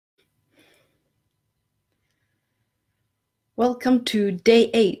Welcome to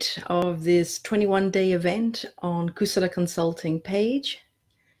day 8 of this 21-day event on Kusala Consulting page.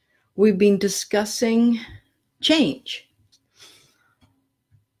 We've been discussing change,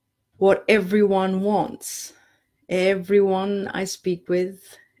 what everyone wants. Everyone I speak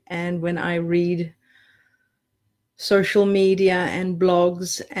with, and when I read social media and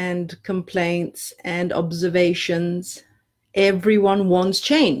blogs and complaints and observations, everyone wants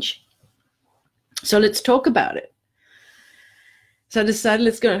change. So let's talk about it. So I decided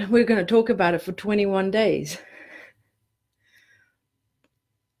we're going to talk about it for 21 days.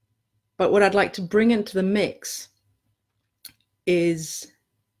 But what I'd like to bring into the mix is,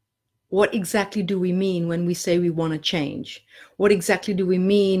 what exactly do we mean when we say we want to change? What exactly do we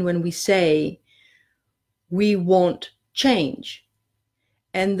mean when we say we want change?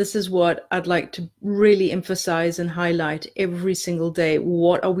 And this is what I'd like to really emphasize and highlight every single day.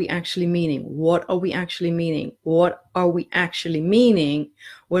 What are we actually meaning? What are we actually meaning? What are we actually meaning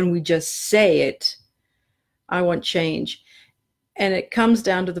when we just say it, I want change? And it comes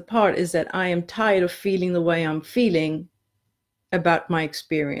down to the part is that I am tired of feeling the way I'm feeling about my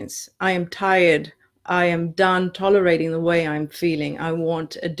experience. I am tired. I am done tolerating the way I'm feeling. I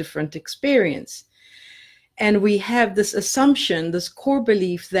want a different experience. And we have this assumption, this core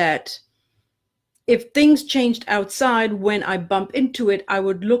belief that if things changed outside, when I bump into it, I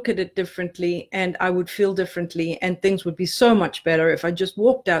would look at it differently and I would feel differently and things would be so much better if I just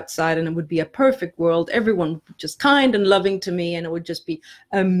walked outside, and it would be a perfect world. Everyone would be just kind and loving to me and it would just be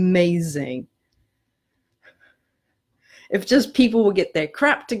amazing. If just people would get their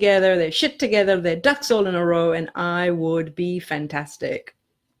crap together, their shit together, their ducks all in a row, and I would be fantastic.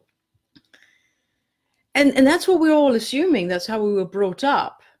 And that's what we're all assuming. That's how we were brought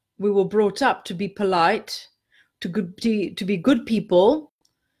up. We were brought up to be polite, to be good people,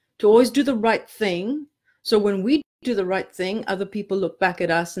 to always do the right thing. So when we do the right thing, other people look back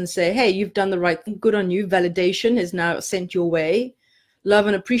at us and say, hey, you've done the right thing. Good on you. Validation is now sent your way. Love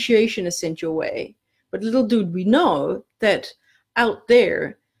and appreciation is sent your way. But little dude, we know that out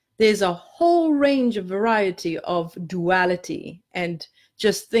there's a whole range of variety of duality and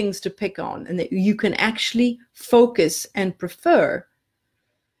just things to pick on, and that you can actually focus and prefer.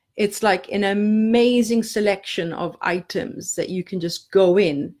 It's like an amazing selection of items that you can just go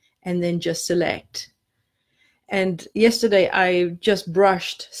in and then just select. And yesterday I just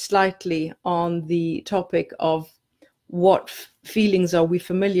brushed slightly on the topic of what feelings are we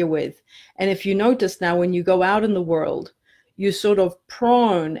familiar with. And if you notice now, when you go out in the world, you're sort of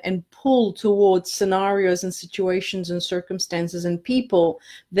prone and pulled towards scenarios and situations and circumstances and people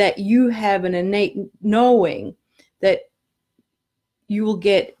that you have an innate knowing that you will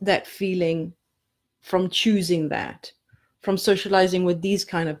get that feeling from choosing that, from socializing with these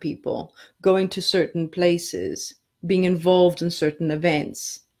kind of people, going to certain places, being involved in certain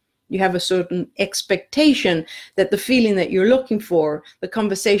events. You have a certain expectation that the feeling that you're looking for, the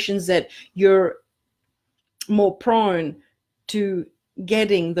conversations that you're more prone to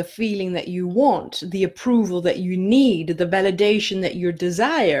getting, the feeling that you want, the approval that you need, the validation that you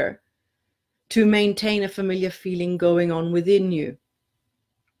desire, to maintain a familiar feeling going on within you.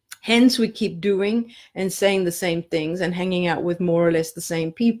 Hence, we keep doing and saying the same things and hanging out with more or less the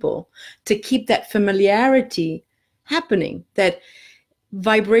same people to keep that familiarity happening, that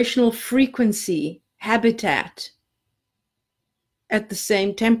vibrational frequency habitat at the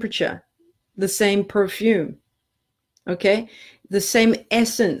same temperature, the same perfume. Okay, the same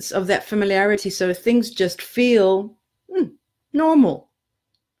essence of that familiarity, so things just feel normal.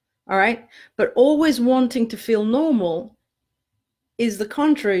 All right, but always wanting to feel normal is the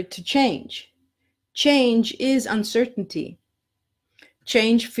contrary to change. Change is uncertainty.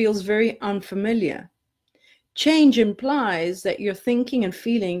 Change feels very unfamiliar. Change implies that you're thinking and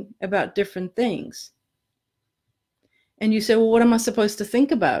feeling about different things. And you say, well, what am I supposed to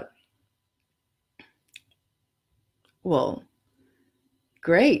think about? Well,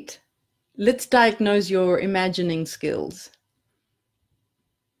 great. Let's diagnose your imagining skills.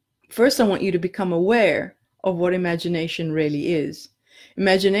 First, I want you to become aware of what imagination really is.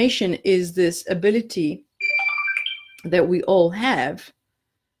 Imagination is this ability that we all have,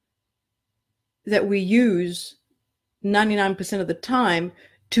 that we use 99% of the time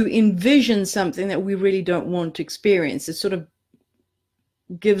to envision something that we really don't want to experience. It sort of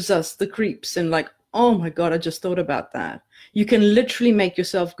gives us the creeps and like, oh my God, I just thought about that. You can literally make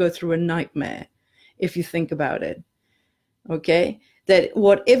yourself go through a nightmare if you think about it. Okay? That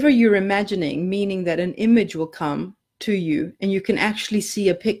whatever you're imagining, meaning that an image will come to you and you can actually see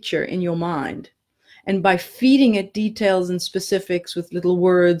a picture in your mind. And by feeding it details and specifics with little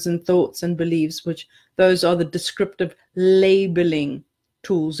words and thoughts and beliefs, which those are the descriptive labeling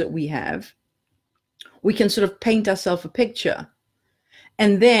tools that we have, we can sort of paint ourselves a picture.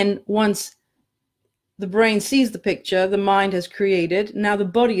 And then once the brain sees the picture, the mind has created, now the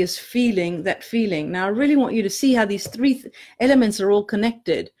body is feeling that feeling. Now I really want you to see how these three elements are all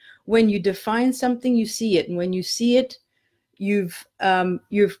connected. When you define something, you see it. And when you see it, you've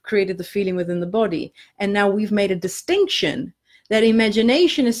created the feeling within the body. And now we've made a distinction that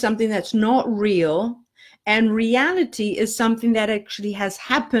imagination is something that's not real, and reality is something that actually has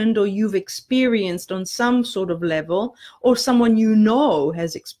happened or you've experienced on some sort of level, or someone you know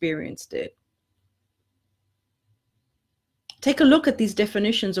has experienced it. Take a look at these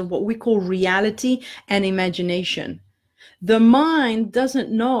definitions of what we call reality and imagination. The mind doesn't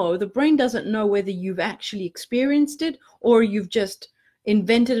know, the brain doesn't know whether you've actually experienced it or you've just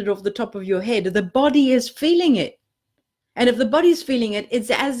invented it off the top of your head. The body is feeling it. And if the body's feeling it, it's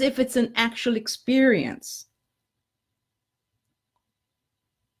as if it's an actual experience.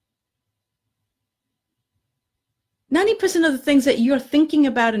 %90 of the things that you're thinking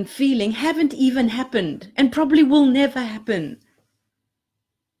about and feeling haven't even happened and probably will never happen.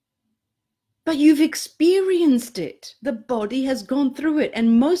 But you've experienced it. The body has gone through it.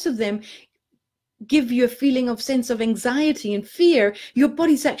 And most of them give you a feeling of sense of anxiety and fear. Your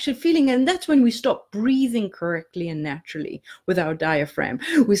body's actually feeling it. And that's when we stop breathing correctly and naturally with our diaphragm.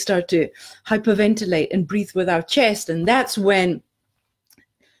 We start to hyperventilate and breathe with our chest. And that's when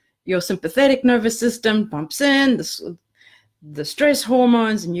your sympathetic nervous system pumps in the stress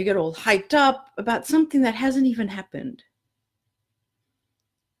hormones, and you get all hyped up about something that hasn't even happened.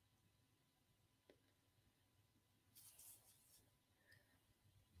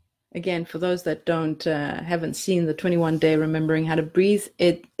 Again, for those that haven't seen the 21-day Remembering How to Breathe,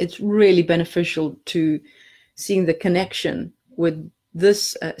 it's really beneficial to seeing the connection with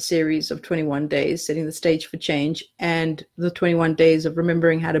this series of 21 days, setting the stage for change, and the 21 days of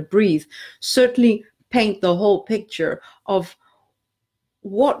Remembering How to Breathe. Certainly paint the whole picture of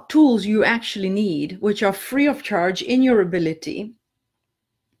what tools you actually need, which are free of charge in your ability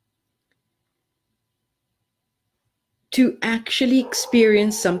to actually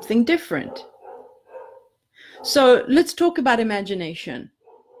experience something different. So let's talk about imagination.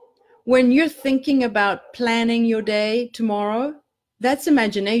 When you're thinking about planning your day tomorrow, that's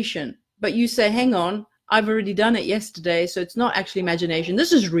imagination. But you say, hang on, I've already done it yesterday, so it's not actually imagination.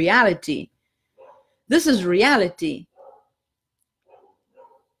 This is reality. This is reality.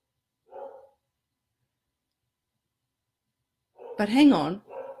 But hang on.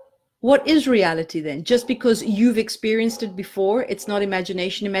 What is reality then? Just because you've experienced it before, it's not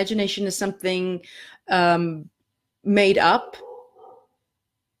imagination. Imagination is something made up.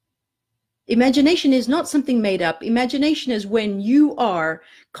 Imagination is not something made up. Imagination is when you are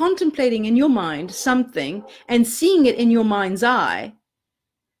contemplating in your mind something and seeing it in your mind's eye,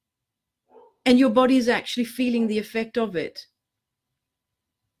 and your body is actually feeling the effect of it.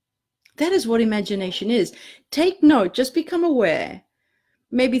 That is what imagination is. Take note, just become aware.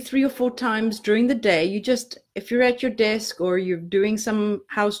 Maybe 3 or 4 times during the day, you just, if you're at your desk or you're doing some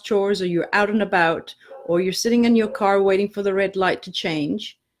house chores or you're out and about or you're sitting in your car waiting for the red light to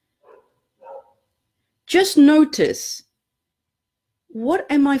change, just notice, what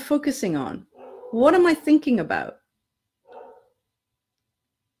am I focusing on? What am I thinking about?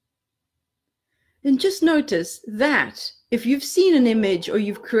 And just notice that if you've seen an image or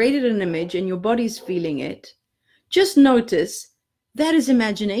you've created an image and your body's feeling it, just notice that is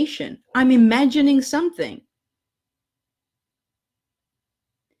imagination. I'm imagining something.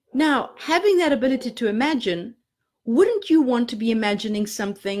 Now, having that ability to imagine, wouldn't you want to be imagining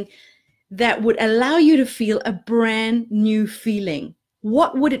something that would allow you to feel a brand new feeling?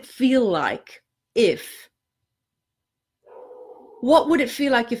 What would it feel like if? What would it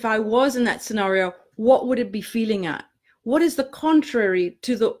feel like if I was in that scenario? What would it be feeling at? What is the contrary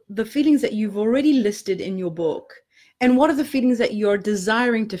to the feelings that you've already listed in your book? And what are the feelings that you're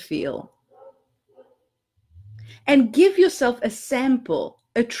desiring to feel? And give yourself a sample,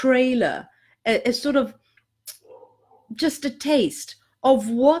 a trailer, a sort of just a taste of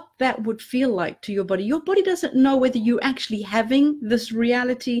what that would feel like to your body. Your body doesn't know whether you're actually having this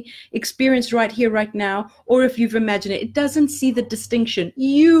reality experience right here, right now, or if you've imagined it. It doesn't see the distinction.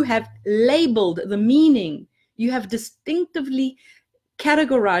 You have labeled the meaning. You have distinctively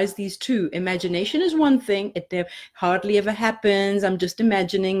categorize these two. Imagination is one thing. It hardly ever happens. I'm just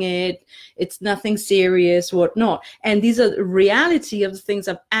imagining it. It's nothing serious, whatnot. And these are the reality of the things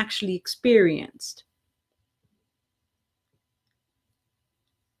I've actually experienced.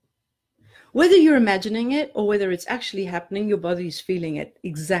 Whether you're imagining it or whether it's actually happening, your body's feeling it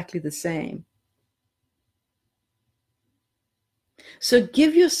exactly the same. So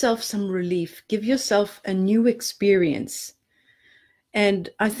give yourself some relief, give yourself a new experience. And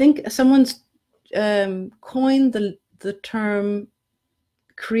I think someone's coined the term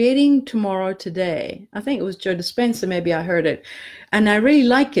creating tomorrow today. I think it was Joe Dispenza, maybe I heard it. And I really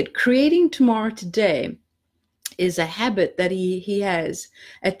like it. Creating tomorrow today is a habit that he has.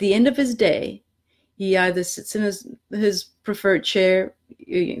 At the end of his day, he either sits in his preferred chair,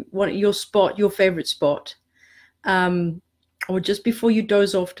 your spot, your favorite spot, or just before you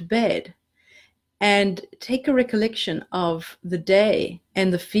doze off to bed, and take a recollection of the day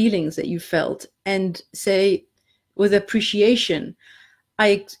and the feelings that you felt, and say with appreciation,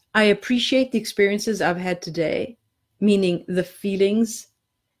 I appreciate the experiences I've had today, meaning the feelings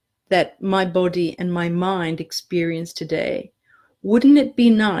that my body and my mind experience today. Wouldn't it be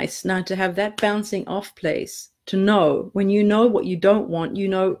nice now to have that bouncing off place, to know when you know what you don't want, you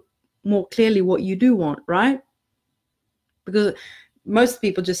know more clearly what you do want, right? Because most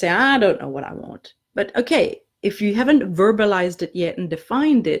people just say, I don't know what I want. But okay, if you haven't verbalized it yet and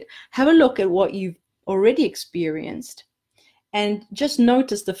defined it, have a look at what you've already experienced and just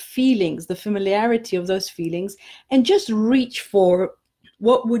notice the feelings, the familiarity of those feelings, and just reach for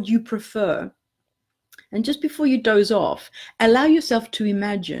what would you prefer. And just before you doze off, allow yourself to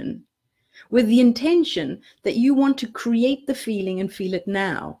imagine with the intention that you want to create the feeling and feel it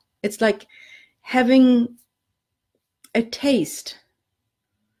now. It's like having a taste,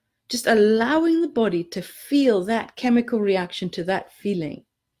 just allowing the body to feel that chemical reaction to that feeling.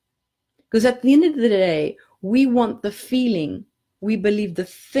 Because at the end of the day, we want the feeling we believe the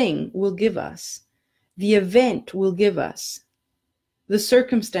thing will give us, the event will give us, the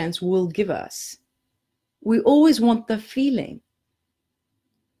circumstance will give us. We always want the feeling.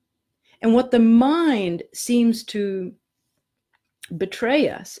 And what the mind seems to betray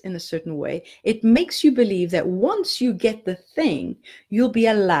us in a certain way, it makes you believe that once you get the thing, you'll be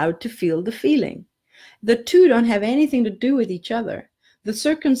allowed to feel the feeling. The two don't have anything to do with each other. The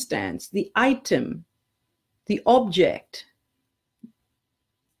circumstance, the item, the object,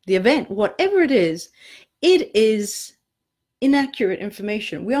 the event, whatever it is inaccurate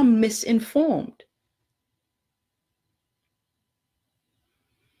information. We are misinformed.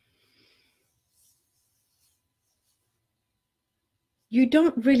 You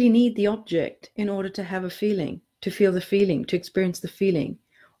don't really need the object in order to have a feeling, to feel the feeling, to experience the feeling.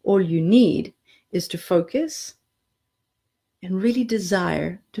 All you need is to focus and really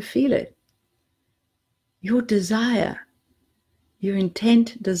desire to feel it. Your desire, your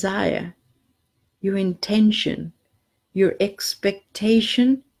intent desire, your intention, your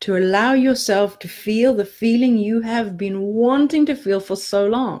expectation to allow yourself to feel the feeling you have been wanting to feel for so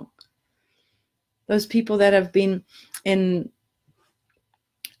long. Those people that have been in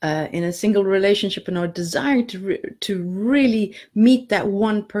a single relationship and are desiring to really meet that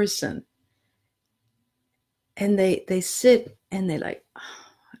one person, and they sit and they're like,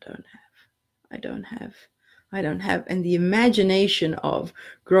 oh, I don't have, and the imagination of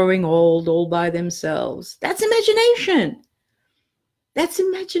growing old all by themselves, that's imagination. That's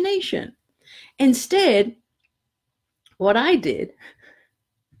imagination. Instead, what I did,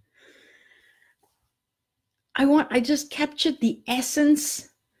 I just captured the essence,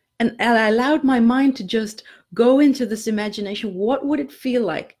 and I allowed my mind to just go into this imagination. What would it feel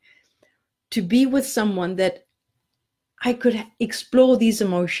like to be with someone that I could explore these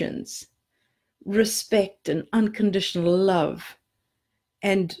emotions, respect and unconditional love,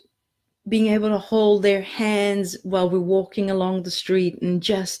 and being able to hold their hands while we're walking along the street, and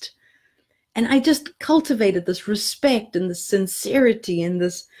I just cultivated this respect and this sincerity and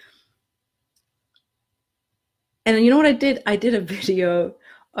this. And you know what I did? I did a video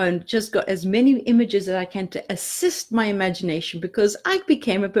and just got as many images as I can to assist my imagination, because I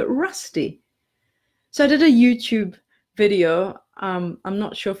became a bit rusty. So I did a YouTube video. I'm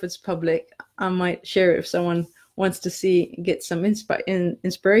not sure if it's public. I might share it if someone wants to get some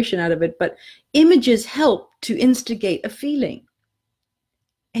inspiration out of it. But images help to instigate a feeling.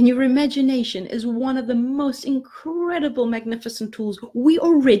 And your imagination is one of the most incredible, magnificent tools we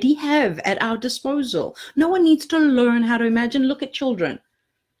already have at our disposal. No one needs to learn how to imagine. Look at children.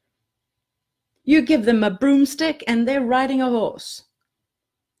 You give them a broomstick and they're riding a horse.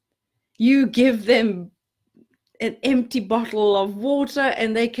 You give them an empty bottle of water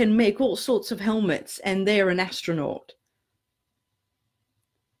and they can make all sorts of helmets and they're an astronaut.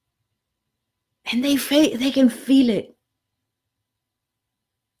 And they can feel it.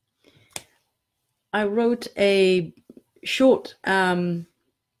 I wrote a short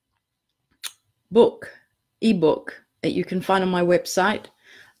ebook that you can find on my website,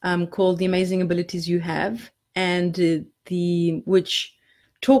 called The Amazing Abilities You Have, and which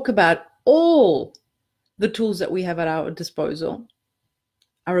talk about all the tools that we have at our disposal: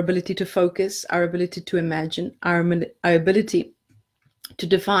 our ability to focus, our ability to imagine, our ability to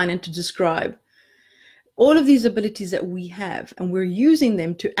define and to describe. All of these abilities that we have, and we're using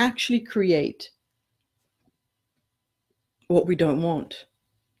them to actually create what we don't want.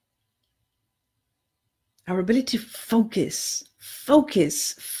 Our ability to focus.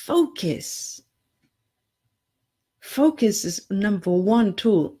 Focus is number one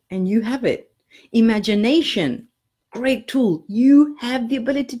tool, and you have it. Imagination, great tool. You have the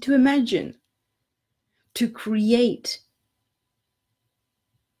ability to imagine, to create.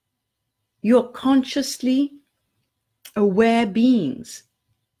 You're consciously aware beings.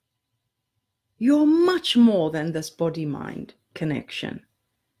 You're much more than this body-mind connection.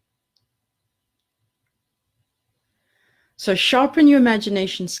 So sharpen your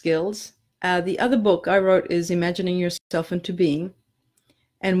imagination skills. The other book I wrote is Imagining Yourself into Being.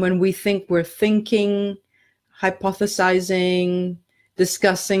 And when we think, we're thinking, hypothesizing,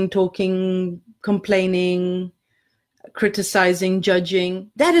 discussing, talking, complaining, criticizing,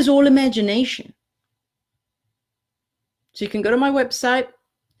 judging. That is all imagination. So you can go to my website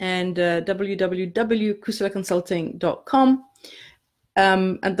and www.kusalaconsulting.com.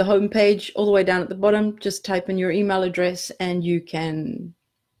 At the homepage, all the way down at the bottom, just type in your email address and you'll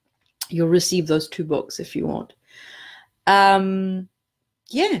receive those 2 books if you want.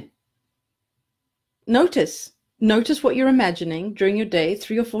 Yeah. Notice what you're imagining during your day,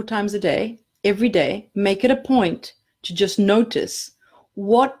 3 or 4 times a day, every day. Make it a point to just notice,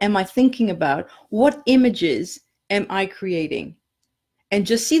 what am I thinking about? What images am I creating? And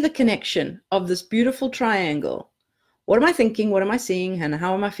just see the connection of this beautiful triangle. What am I thinking? What am I seeing? And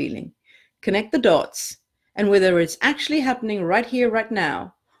how am I feeling? Connect the dots. And whether it's actually happening right here, right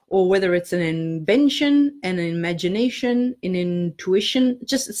now, or whether it's an invention, an imagination, an intuition,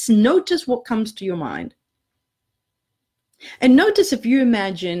 just notice what comes to your mind. And notice if you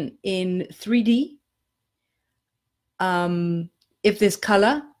imagine in 3D, if there's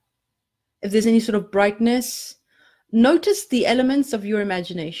color, if there's any sort of brightness, notice the elements of your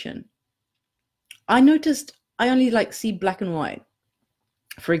imagination. I noticed I only see black and white,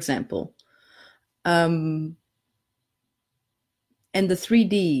 for example. And the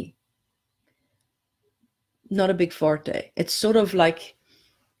 3D, not a big forte. It's sort of like,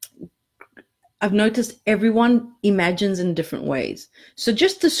 I've noticed everyone imagines in different ways. So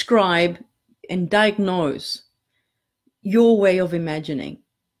just describe and diagnose your way of imagining.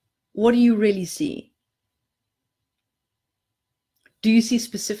 What do you really see? Do you see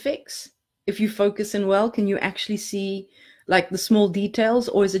specifics? If you focus in well, can you actually see the small details,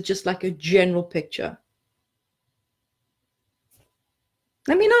 or is it just like a general picture?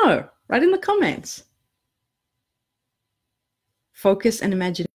 Let me know. Write in the comments. Focus and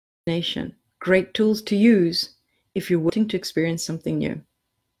imagination. Great tools to use if you're wanting to experience something new.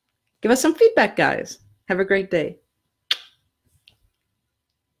 Give us some feedback, guys. Have a great day.